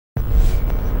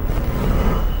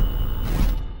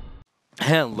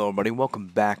Hello, everybody. Welcome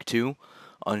back to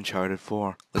Uncharted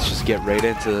 4. Let's just get right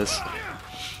into this.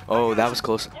 Oh, that was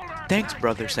close. Thanks,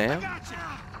 brother Sam.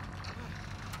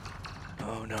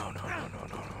 Oh, no.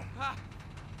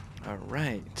 All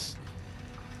right.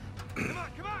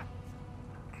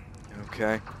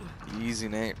 Okay. Easy,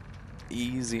 Nate.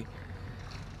 Easy.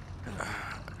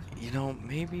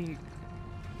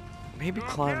 Maybe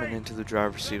climbing into the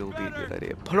driver's seat will be a good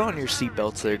idea. Put on your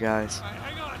seatbelts there, guys.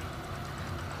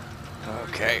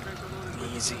 Okay.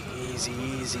 Easy.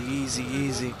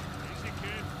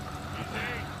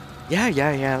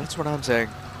 Yeah, that's what I'm saying.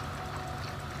 Come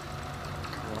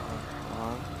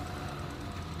on.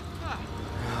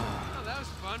 Oh, that was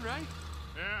fun, right?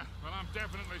 Yeah, well, I'm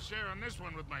definitely sharing this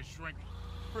one with my shrink.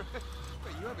 Wait,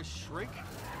 you have a shrink?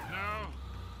 No,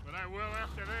 but I will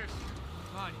after this.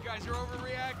 Come on, you guys are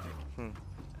overreacting. Get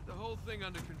the whole thing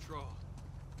under control.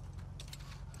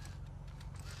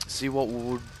 See, what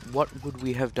would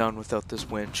we have done without this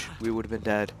winch? We would have been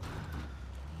dead.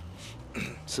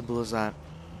 Simple as that.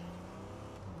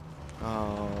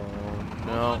 Oh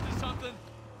no. Hold on to something.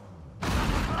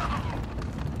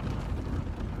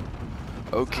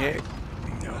 Okay.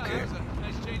 That was a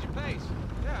nice change of pace.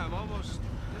 Yeah, I'm almost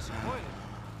disappointed.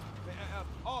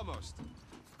 Almost.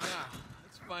 Now,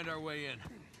 let's find our way in.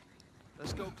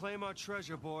 Let's go claim our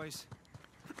treasure, boys.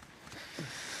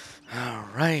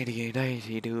 Alrighty,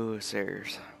 dighty do,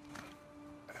 sirs.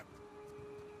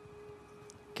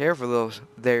 Careful those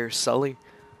there, Sully.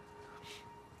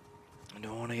 I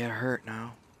don't want to get hurt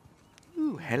now.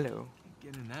 Ooh, hello.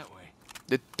 Get in that way.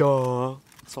 Duh.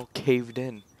 It's all caved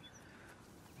in.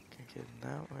 Can't get in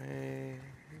that way.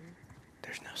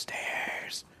 There's no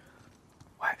stairs.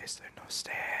 Why is there no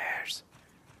stairs?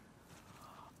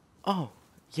 Oh,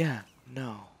 yeah,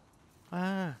 no.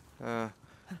 Alright.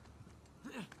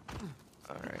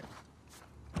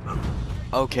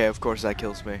 Okay, of course that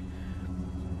kills me.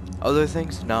 Other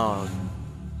things? No.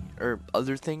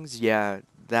 Other things? Yeah,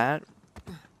 that.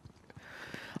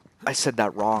 I said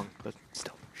that wrong, but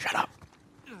still, shut up.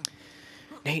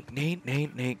 Nate,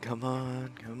 come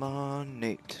on,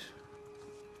 Nate.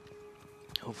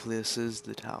 Hopefully this is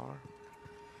the tower.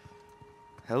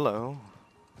 Hello.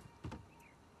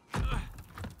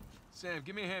 Sam,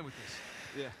 give me a hand with this.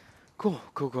 Yeah. Cool.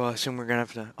 I assume we're gonna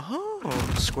have to.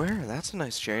 Oh, square. That's a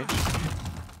nice change.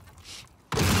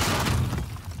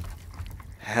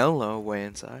 Hello, way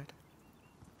inside.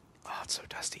 Oh, it's so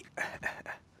dusty.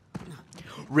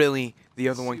 Really? The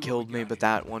other one killed me, but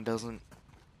that one doesn't.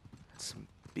 That's some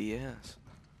BS.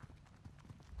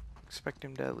 Expect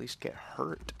him to at least get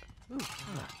hurt. Ooh,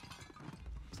 huh.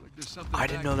 Like there's something I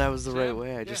didn't know that was the right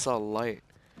way. I just saw a light.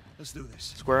 Let's do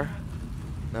this. Square?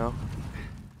 No?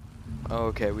 Oh,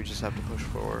 okay, we just have to push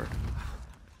forward.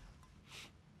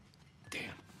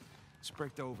 Damn. It's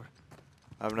braked over.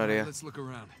 I have an idea. Let's look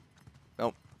around.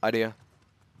 Nope. Idea.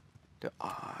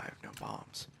 I have no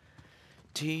bombs.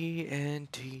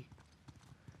 TNT.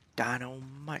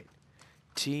 Dynamite.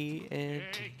 TNT.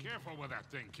 Hey, careful with that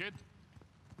thing, kid.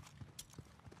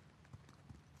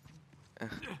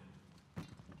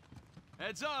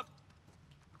 Heads up.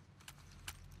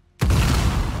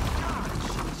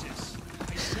 Jesus.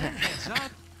 I said heads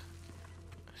up.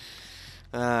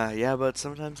 Yeah, but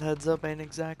sometimes heads up ain't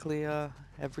exactly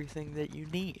everything that you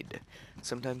need.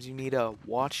 Sometimes you need a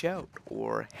watch out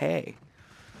or hey.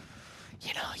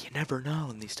 You know, you never know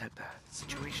in these type of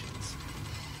situations.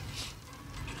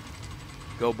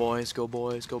 Go boys. And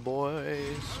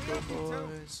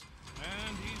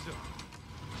he's up.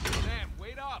 Sam,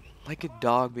 wait up. Like a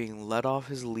dog being let off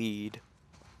his lead.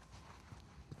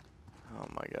 Oh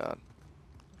my god.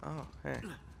 Oh, hey.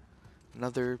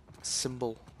 Another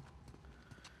symbol.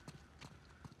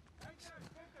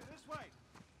 This way.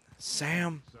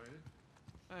 Sam.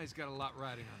 He's got a lot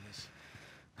riding on this.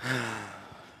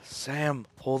 Sam,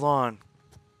 hold on.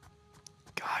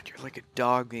 God, you're like a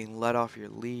dog being let off your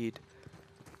lead.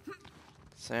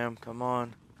 Sam, come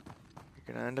on.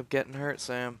 You're gonna end up getting hurt,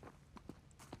 Sam.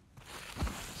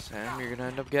 Sam, you're gonna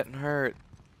end up getting hurt.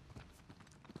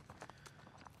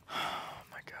 Oh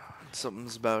my god,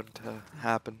 something's about to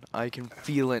happen. I can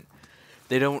feel it.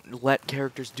 They don't let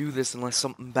characters do this unless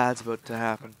something bad's about to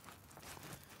happen.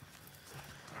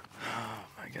 Oh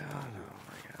my god.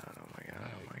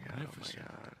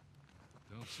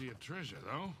 Don't see a treasure,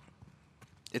 though.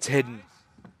 It's hidden.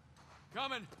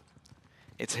 Coming.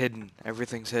 It's hidden.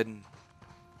 Everything's hidden.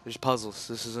 There's puzzles.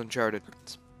 This is Uncharted.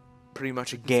 It's pretty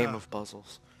much a game of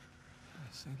puzzles.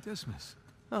 St. Dismas.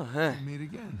 Oh, hey. We meet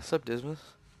again. What's up,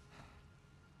 Dismas?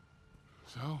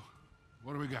 So,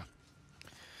 what do we got?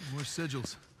 More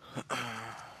sigils.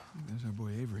 There's our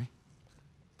boy Avery.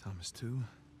 Thomas too.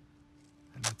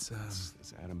 That's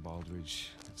Adam Baldridge.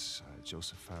 That's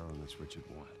Joseph Farrow, and that's Richard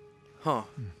Warren. Huh.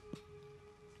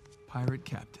 Pirate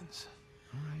captains.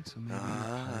 All right, so maybe your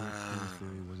pirate kill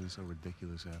theory wasn't so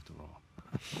ridiculous after all.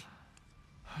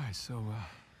 All right, so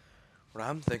What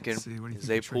I'm thinking see, what do you is think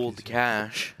they the trick pulled is the here?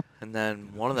 cash, and then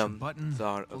one of Push a them button,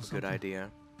 thought pull of a good something.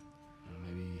 idea,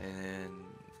 Maybe and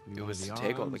maybe it one was of to the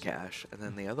take all the arms. cash, and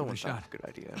then the other Give it one a thought of shot. a good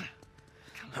idea.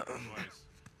 Twice.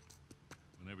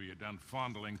 Whenever you're done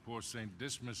fondling poor Saint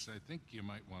Dismas, I think you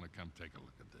might want to come take a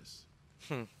look at this.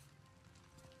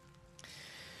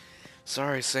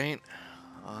 Sorry, Saint.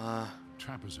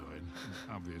 Trapezoid,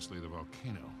 obviously the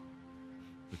volcano.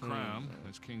 The crown,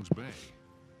 that's King's Bay.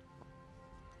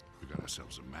 We got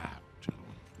ourselves a map,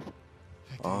 gentlemen.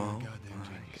 Hector, Oh you're a goddamn my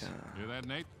genius. god. Hear that,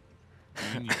 Nate?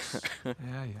 Genius.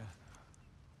 Yeah.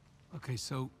 Okay,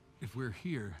 so if we're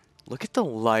here, Look at the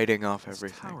lighting off This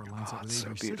everything. tower lines Oh, up with it's so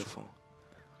Avery's sigil. beautiful.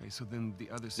 Okay, so then the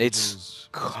other It's sigils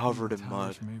must be covered the in towers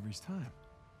mud. from Avery's time.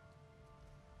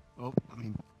 Well, I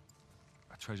mean,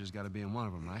 a treasure's got to be in one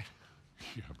of them, right?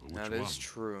 Yeah, but which That one? is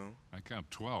true. I count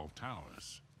 12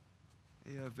 towers.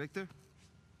 Hey, Victor?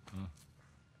 Huh?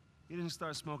 You didn't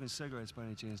start smoking cigarettes by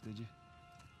any chance, did you?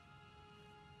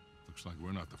 Looks like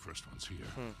we're not the first ones here.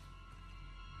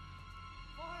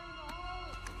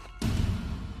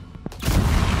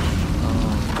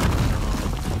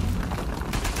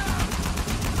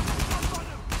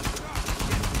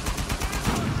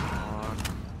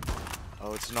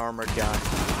 Oh, it's an armored guy.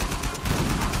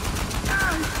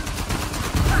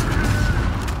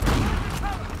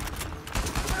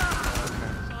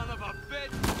 Son of a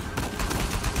bitch!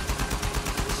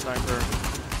 Sniper.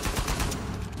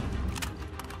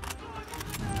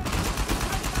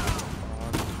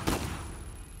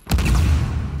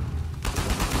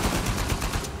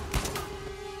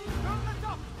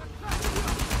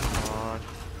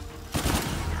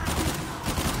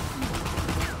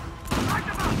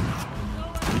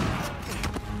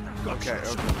 Okay,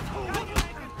 okay.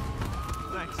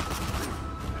 Thanks.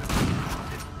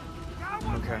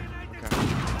 Okay,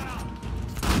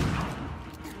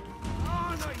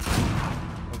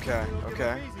 okay.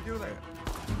 Okay, Easy, do that.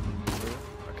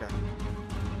 okay.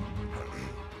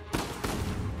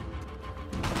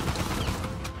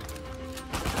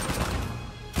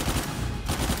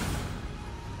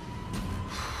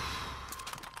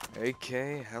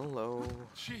 AK, hello.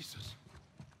 Jesus. Is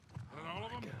that all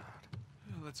of them?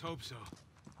 Let's hope so.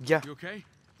 Yeah. You okay?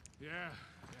 Yeah,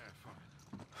 fine.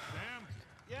 Sam?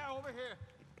 Yeah, over here.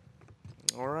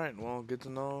 All right. Well, good to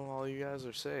know all you guys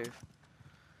are safe.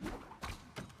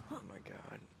 Oh my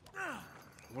god.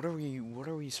 What are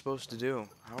we supposed to do?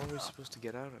 How are we supposed to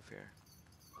get out of here?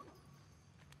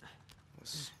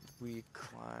 Unless we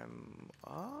climb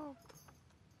up?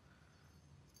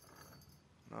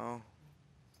 No.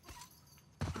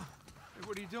 Hey,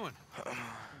 what are you doing?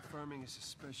 Confirming a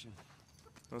suspicion.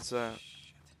 What's that?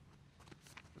 Shit.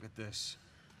 Look at this.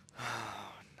 Oh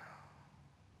no.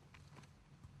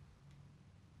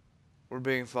 We're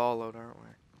being followed, aren't we?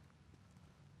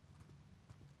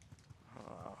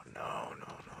 Oh no.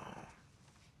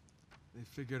 They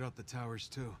figured out the towers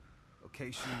too.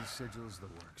 Location, sigils, the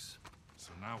works.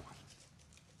 So now what?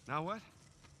 Now what?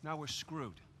 Now we're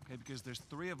screwed. Okay, because there's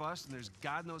 3 of us and there's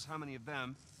God knows how many of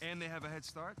them, and they have a head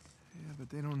start. Yeah, but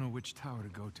they don't know which tower to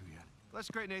go to yet. That's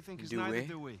great, Nathan, because Do neither we?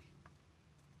 do we.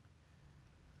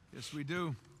 Yes, we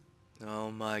do.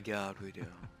 Oh my god, we do.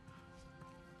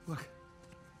 Look,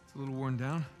 it's a little worn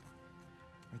down.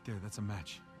 Right there, that's a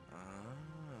match.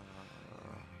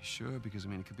 Sure, because I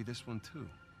mean, it could be this one too.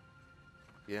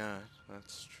 Yeah,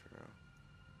 that's true.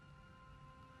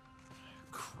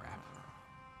 Crap.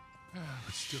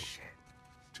 But still,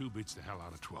 2 beats the hell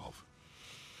out of 12.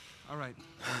 All right,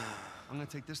 I'm gonna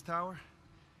take this tower.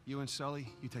 You and Sully,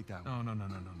 you take that one. No.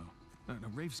 No,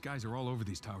 Rafe's guys are all over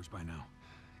these towers by now.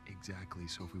 Exactly.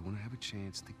 So if we want to have a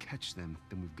chance to catch them,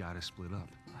 then we've got to split up.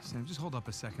 Sam, just hold up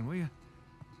a second, will you?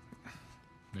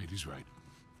 Nate, he's right.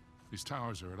 These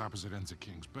towers are at opposite ends of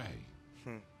King's Bay.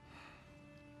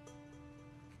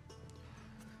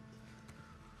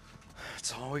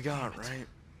 That's all we got, right?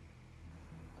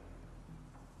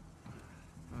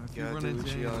 If you Gotta run do into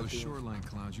what any you of gotta those do. shoreline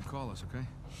clouds, you call us, okay?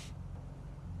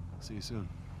 See you soon.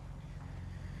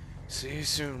 See you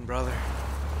soon, brother.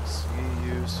 See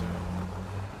you soon.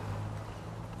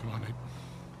 Come on, Nate.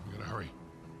 We gotta hurry.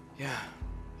 Yeah.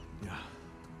 Yeah.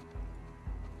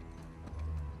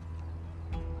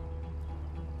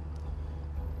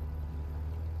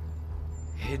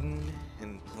 Hidden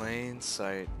in plain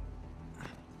sight.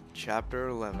 Chapter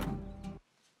 11.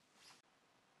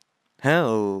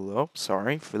 Hello.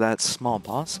 Sorry for that small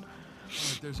pause. All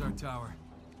right, there's our tower.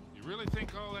 You You really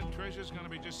think all that treasure's gonna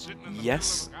be just sitting in the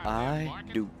Yes, middle of a goddamn I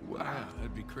market? do. Yeah,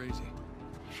 that'd be crazy.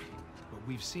 But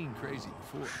we've seen crazy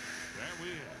before. That we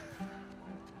have.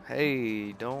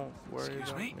 Hey, don't worry Excuse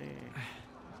about me. me.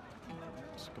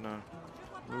 Just gonna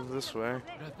move this way.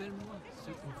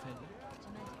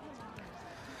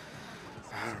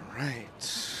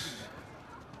 Alright.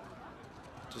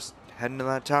 Just heading to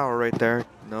that tower right there.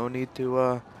 No need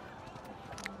to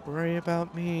worry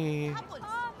about me. Buy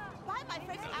my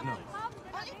friend's No. apple.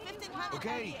 Only 1,500.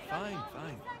 Okay, fine,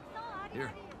 fine.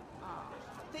 Here.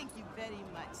 Thank you very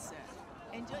much, sir.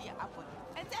 Enjoy your apple.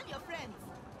 And tell your friends.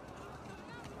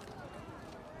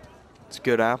 It's a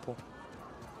good apple.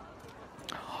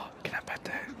 Can I bet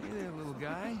that? Hey there, little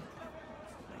guy.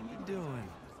 How you doing?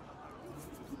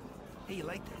 Hey, you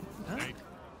like that? Huh? Hey,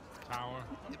 tower.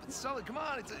 Yeah, but Sully, come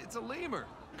on, it's a lemur.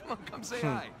 Come on, come say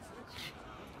hi.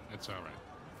 That's all right.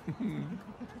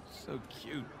 So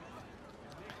cute.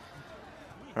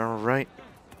 Alright.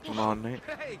 Come on, Nate.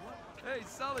 Hey, hey,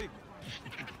 Sully.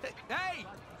 Hey,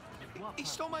 he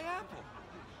stole my apple.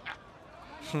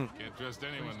 Can't trust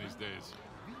anyone these days.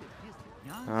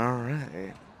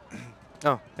 Alright.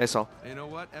 Oh, hey, Saul. You know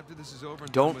what? After this is over,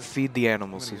 and Don't done with, feed the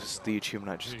animals. I'm gonna Is the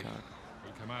achievement I just Gee, got.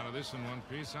 we come out of this in one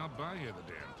piece, I'll buy you the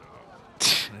damn dog.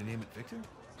 Can I name it Victor?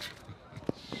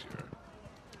 Sure.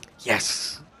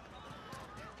 Yes!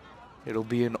 It'll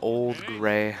be an old Hey.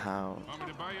 greyhound. Want me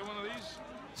to buy you one of these?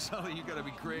 Sully, you gotta be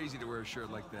crazy to wear a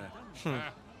shirt like that.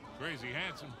 Ah, crazy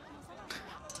handsome.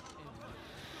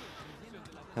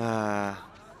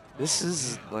 This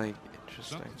is, like,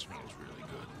 interesting. Something smells really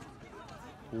good.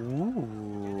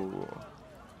 Ooh.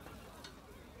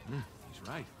 He's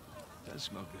right. It does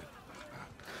smell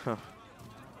good.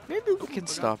 Maybe we can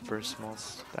stop for a small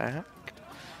snack.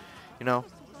 You know,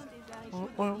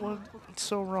 what's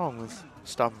so wrong with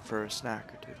stopping for a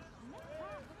snack or two?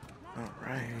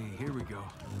 Alright. Hey, here we go.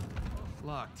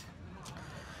 Locked.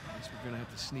 Guess we're gonna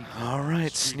have to sneak.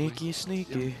 Alright, Discreetly. sneaky,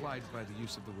 sneaky. Implied by the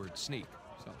use of the word sneak.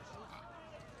 So,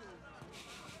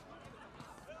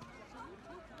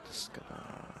 Just gonna...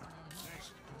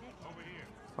 Over here.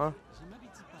 Huh?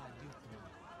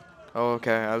 Oh,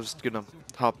 okay. I was gonna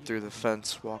hop through the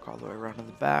fence, walk all the way around in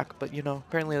the back, but you know,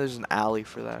 apparently there's an alley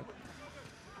for that.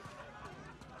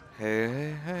 Hey,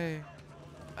 hey, hey.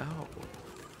 Oh.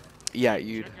 Yeah,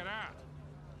 you'd. Check it out.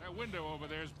 That window over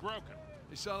there is broken.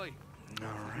 hey, Sully, we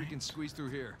Alright. can squeeze through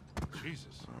here.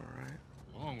 Jesus. Alright.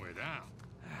 Long way down.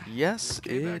 Yes,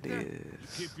 Okay back it there?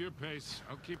 is. Keep your pace.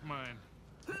 I'll keep mine.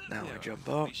 Now Yeah, we jump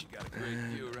at up least you got a great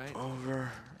and view, right?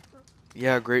 over.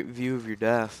 Yeah, great view of your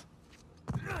death.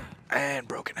 And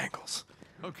broken ankles.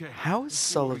 Okay. How is let's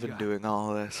see what we Sullivan got. doing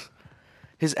all this?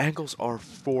 His ankles are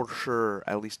for sure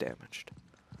at least damaged.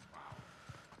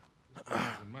 It's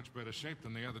in much better shape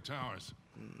than the other towers.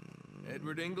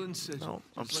 Edward England says. No,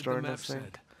 I'm just like starting the to map think.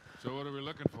 said. So what are we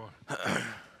looking for?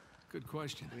 Good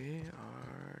question. We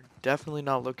are definitely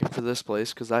not looking for this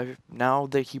place because now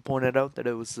that he pointed out that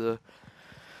it was the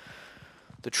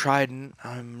trident,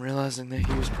 I'm realizing that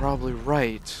he was probably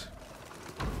right.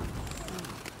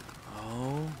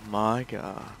 Oh my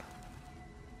god.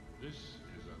 This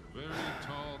is a very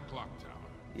tall clock tower.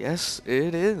 Yes,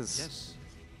 it is. Yes.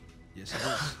 Yes, it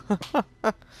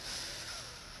is.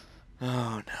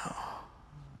 Oh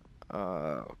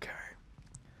no. Okay.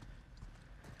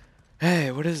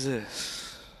 Hey, what is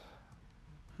this?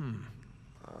 Now,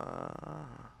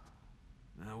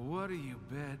 what do you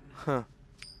bet? Huh.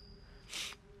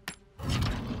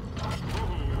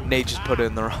 Nate just put it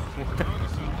in the wrong way.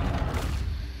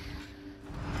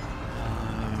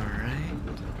 Alright.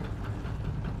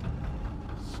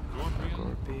 Scorpion.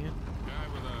 Scorpion. Guy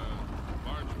with a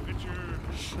large pitcher.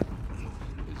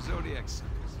 Zodiac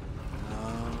symbols.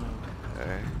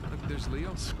 Okay. Look, there's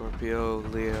Leo. Scorpio,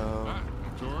 Leo. Ah,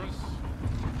 Taurus.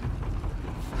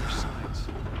 4 signs.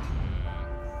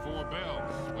 4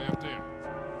 bells way up there.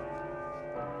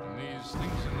 And these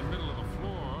things in the middle of the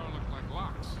floor look like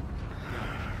locks.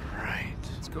 Right.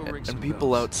 Let's go ring some And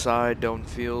people bells. outside don't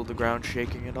feel the ground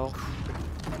shaking at all.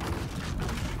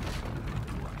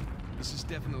 This is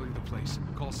definitely the place.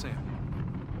 Call Sam.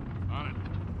 On it.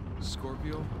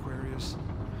 Scorpio, Aquarius,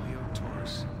 Leo,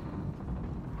 Taurus.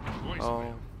 Voice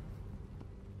Oh.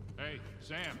 Hey,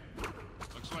 Sam.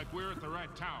 Looks like we're at the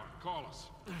right tower. Call us.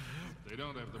 They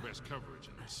don't have the best coverage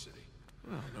in this city.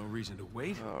 Well, no reason to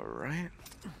wait. Alright.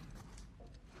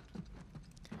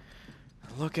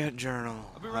 Look at journal.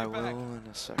 I'll be right I back. will in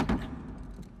a second.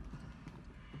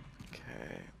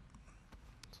 Okay.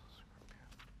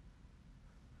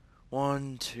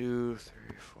 1, 2, 3,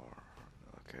 4.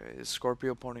 Okay, is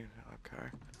Scorpio pointing? Okay.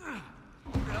 Okay.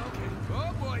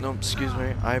 Oh boy. No, excuse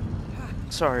me. I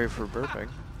Sorry for burping.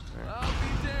 I'll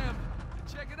be damned.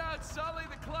 Check it out, Sully.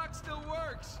 The clock still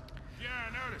works. Yeah,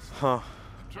 I noticed. Huh.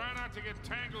 Try not to get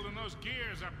tangled in those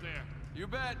gears up there. You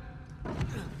bet.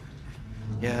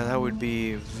 Yeah, that would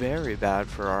be very bad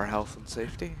for our health and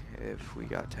safety if we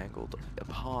got tangled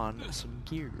upon some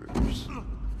gears.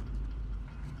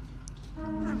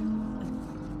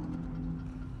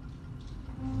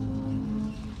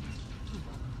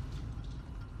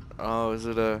 Oh, is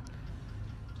it a...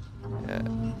 Yeah,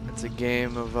 it's a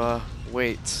game of,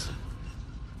 weights.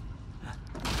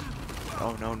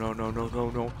 Oh, no, no, no, no, no,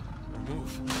 no.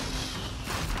 Move.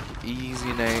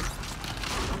 Easy, Nate.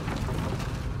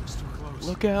 It's too close.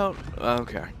 Look out.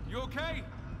 Okay. You okay?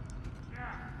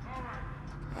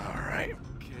 Alright.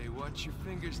 Okay, watch your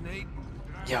fingers, Nate.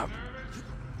 Yep.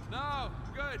 No,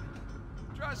 good.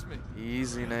 Trust me.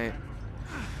 Easy, Nate.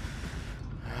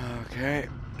 Okay.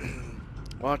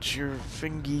 Watch your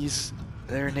fingies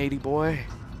there, Natey boy.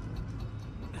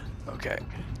 Okay.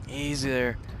 Easy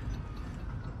there.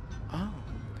 Oh.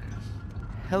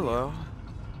 Hello.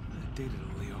 I dated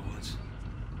a Leo once.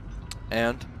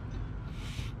 And?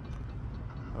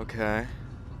 Okay.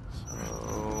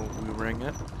 So, we ring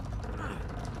it.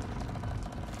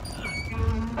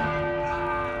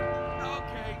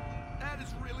 Okay, that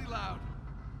is really loud.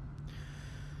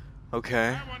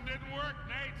 Okay. That one didn't work,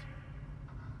 Nate.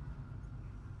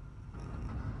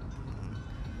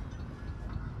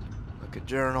 Look at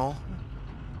journal.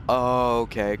 Oh,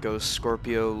 okay. It goes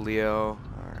Scorpio, Leo.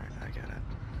 Alright, I get it.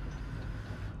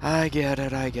 I get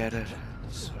it, I get it.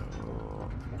 So,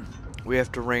 we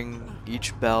have to ring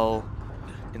each bell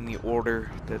in the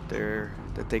order that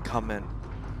they come in.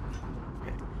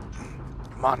 Okay.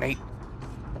 Come on, Nate.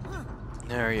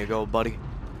 There you go, buddy.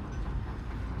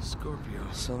 Scorpio.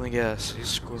 So let me guess.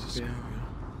 Scorpio.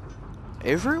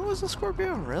 Avery was a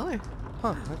Scorpio? Really?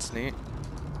 Huh, that's neat.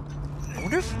 I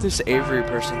wonder if this Avery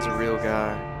person's a real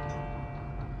guy.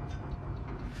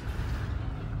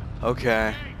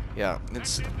 Okay. Yeah,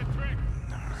 it's... Did the trick.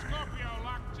 Scorpio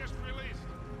lock just released.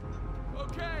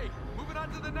 Okay, moving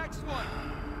on to the next one.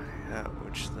 Yeah,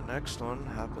 which the next one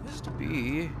happens to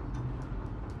be...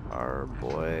 Our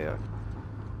boy...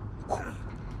 Our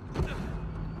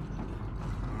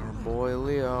boy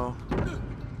Leo.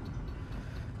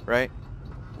 Right?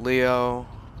 Leo...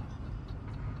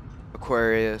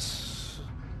 Aquarius...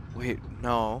 Wait,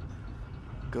 no.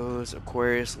 Goes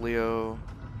Aquarius, Leo...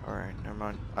 Alright, never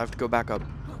mind. I have to go back up.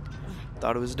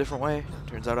 Thought it was a different way.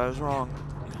 Turns out I was wrong.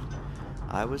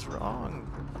 I was wrong.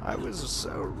 I was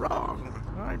so wrong.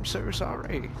 I'm so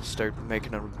sorry. Start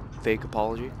making a fake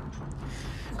apology.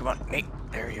 Come on, Nate.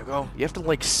 There you go. You have to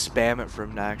like spam it for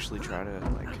him to actually try to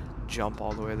like jump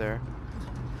all the way there.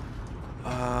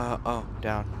 Oh,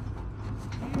 down.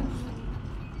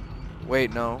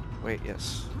 Wait, no. Wait,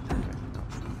 yes. Okay, no.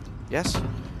 Yes?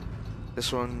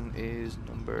 This one is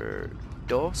number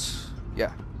dos?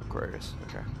 Yeah, Aquarius.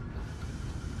 Okay.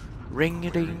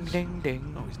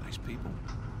 Ring-a-ding-ding-ding. Always nice people.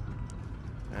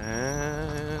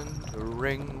 And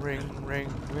ring, ring,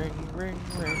 ring, ring, ring, ring,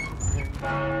 ring.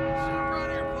 Right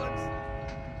here, Blitz.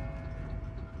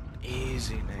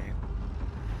 Easy name.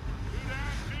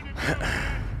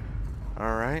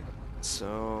 Alright,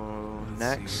 so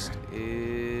next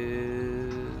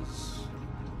is...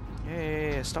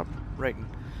 Yay, stop writing.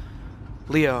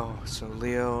 Leo, so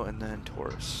Leo and then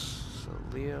Taurus. So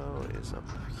Leo is up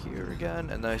here again,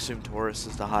 and I assume Taurus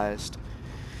is the highest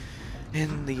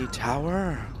in the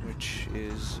tower, which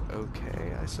is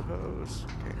okay, I suppose.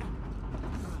 Okay.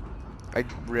 I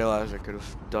realize I could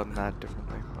have done that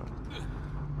differently, but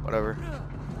whatever.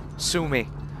 Sue me.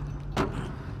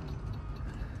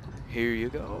 Here you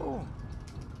go.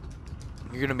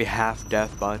 You're gonna be half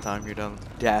deaf by the time you're done.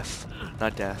 Deaf,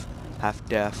 not deaf. Half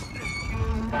deaf.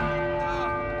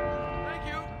 Thank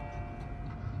you.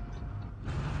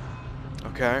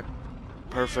 Okay.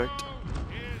 Perfect.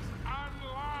 Is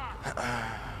unlocked.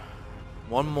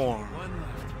 One more. One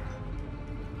left.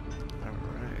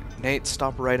 Alright. Nate,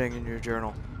 stop writing in your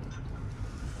journal.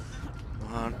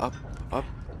 Come on, up, up,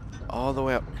 all the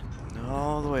way up.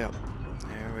 All the way up.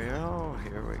 There we go,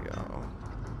 here we go.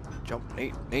 Jump,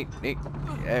 Nate, Nate, Nate.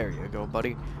 There you go,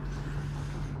 buddy.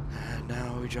 And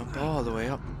now we jump all the way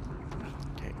up.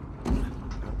 Okay.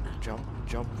 Jump,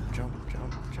 jump, jump,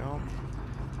 jump, jump.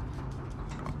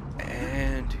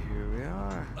 And here we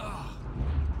are. Oh,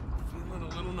 feeling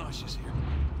a little nauseous here.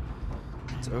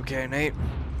 It's okay, Nate.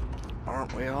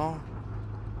 Aren't we all?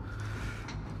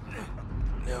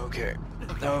 Okay.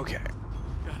 Okay.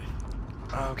 Got it.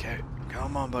 Okay.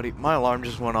 Come on, buddy. My alarm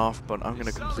just went off, but I'm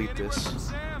gonna Sully, complete anywhere this. from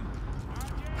Sam?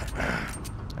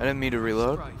 I didn't mean to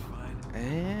reload. Right, fine. Just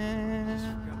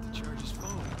And forgot to charge his phone.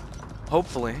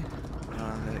 Hopefully.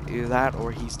 Either that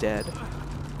or he's dead.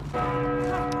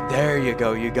 There you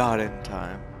go, you got it in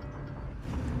time.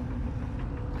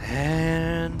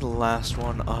 And the last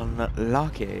one,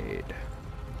 unlocked.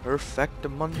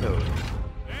 Perfectamundo.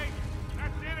 Hey,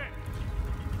 that did it!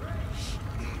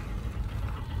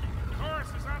 The course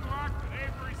is unlocked and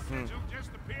Avery's sigil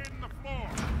just appeared in the floor.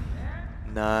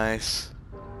 Nice.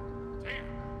 Damn.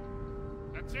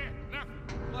 That's it. Nothing.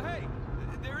 Well, hey,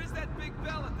 there is that big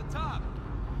bell at the top.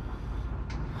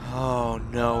 Oh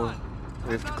no.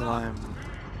 We have to climb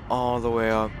all the way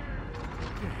up.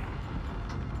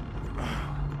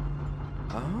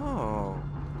 Oh.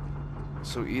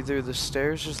 So either the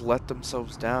stairs just let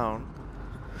themselves down.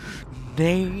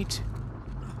 Nate!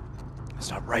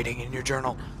 Stop writing in your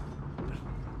journal.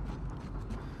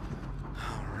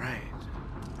 Alright.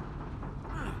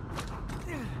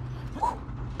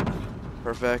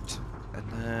 Perfect.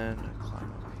 And then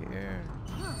climb up here.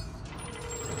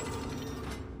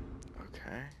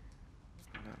 Okay.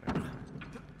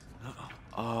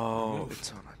 Oh,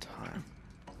 it's on a time.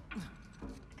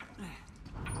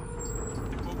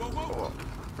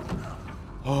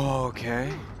 Oh,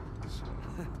 okay. So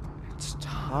it's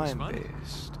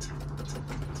time-based.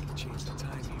 Change the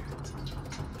time here.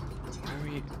 Why are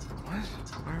we... What?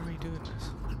 Why are we doing this?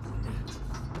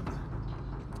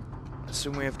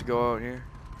 Assume we have to go out here.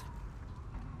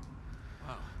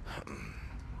 Wow.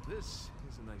 This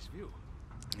is a nice view.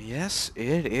 Yes,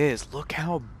 it is. Look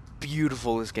how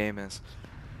beautiful this game is.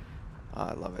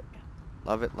 I love it.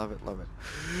 Love it, love it, love it.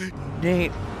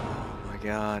 Nate! Oh my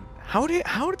god. How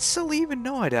did Sully even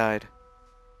know I died?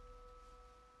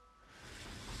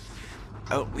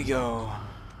 Out we go.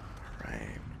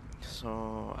 Right.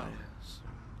 So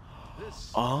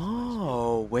This.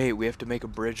 oh, wait, we have to make a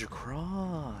bridge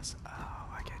across. Oh,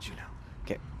 I get you now.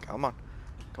 Okay, come on.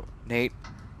 Come on. Nate,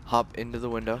 hop into the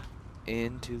window.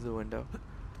 Into the window.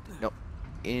 Nope.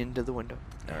 Into the window.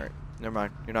 Alright, never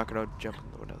mind. You're not gonna jump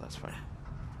in the window, that's fine.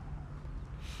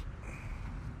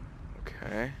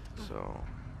 Okay, so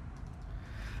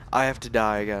I have to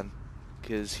die again,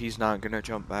 because he's not gonna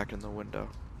jump back in the window.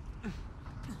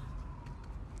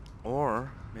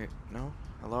 Or, no?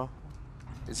 Hello?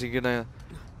 Is he gonna...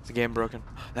 Is the game broken?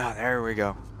 Ah, there we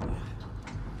go.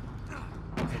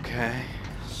 Okay,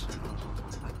 so...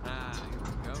 Ah, here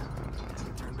we go.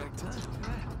 Turn back time. Look at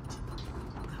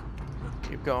that.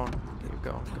 Keep going. Keep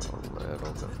going. Go a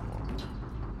little bit more.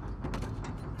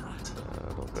 A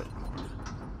little bit more.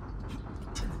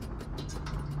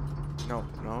 No,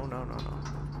 no, no, no, no.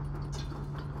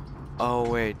 Oh,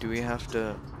 wait. Do we have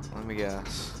to... Let me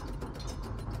guess.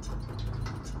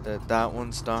 That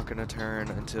one's not gonna turn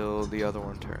until the other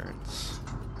one turns.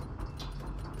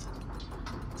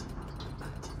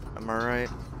 Am I right?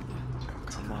 Oh,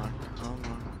 come on, come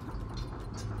on.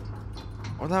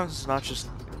 Or that one's not just...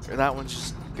 Or that one's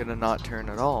just gonna not turn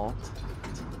at all.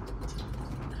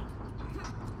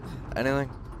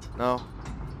 Anything? No?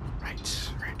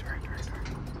 Right, right, right, right, right.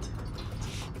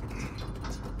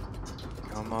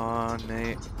 Come on,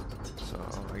 Nate. So,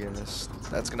 I guess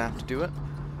that's gonna have to do it.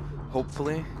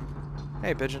 Hopefully.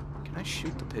 Hey, pigeon. Can I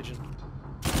shoot the pigeon?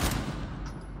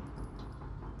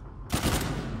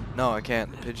 No, I can't.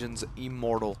 The pigeon's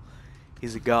immortal.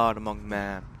 He's a god among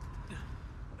man.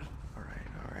 Alright,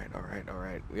 alright, alright,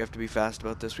 alright. We have to be fast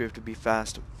about this. We have to be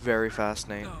fast. Very fast,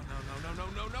 Nate. No, no, no, no,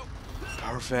 no, no, no.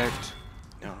 Perfect.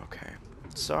 Oh, okay.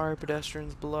 Sorry,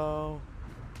 pedestrians below.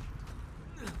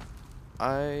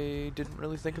 I didn't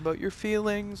really think about your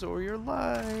feelings or your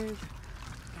life.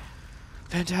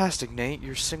 Fantastic, Nate.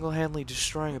 You're single-handedly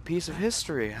destroying a piece of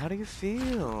history. How do you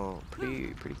feel?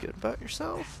 Pretty good about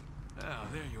yourself? Oh,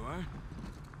 there you are.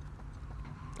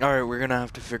 Alright, we're gonna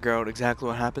have to figure out exactly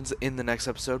what happens in the next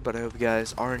episode, but I hope you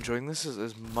guys are enjoying this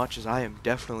as much as I am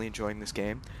definitely enjoying this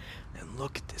game. And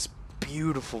look at this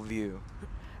beautiful view.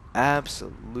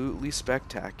 Absolutely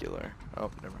spectacular.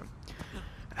 Oh, never mind.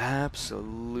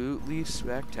 Absolutely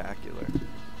spectacular.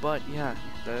 But yeah,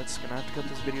 that's gonna have to cut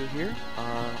this video here.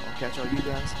 I'll catch all you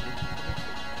guys in the next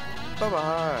video. Bye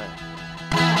bye.